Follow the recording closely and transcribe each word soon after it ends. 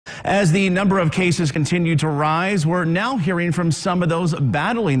As the number of cases continue to rise, we're now hearing from some of those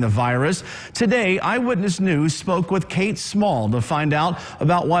battling the virus. Today, Eyewitness News spoke with Kate Small to find out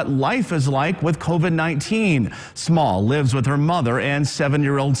about what life is like with COVID-19. Small lives with her mother and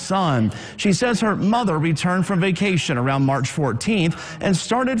 7-year-old son. She says her mother returned from vacation around March 14th and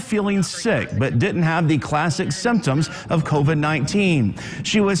started feeling sick, but didn't have the classic symptoms of COVID-19.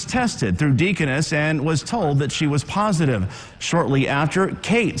 She was tested through Deaconess and was told that she was positive. Shortly after,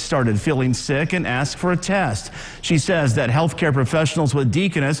 Kate started feeling sick and asked for a test. She says that healthcare professionals with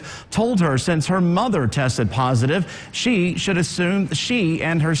Deaconess told her since her mother tested positive, she should assume she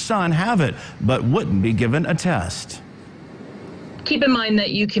and her son have it, but wouldn't be given a test. Keep in mind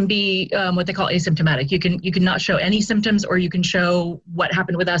that you can be what they call asymptomatic. You can not show any symptoms, or you can show what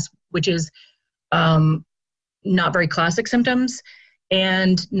happened with us, which is not very classic symptoms,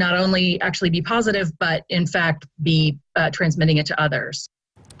 and not only actually be positive, but in fact be transmitting it to others.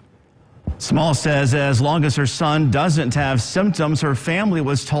 Small says as long as her son doesn't have symptoms, her family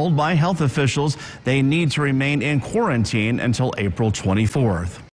was told by health officials they need to remain in quarantine until April 24th.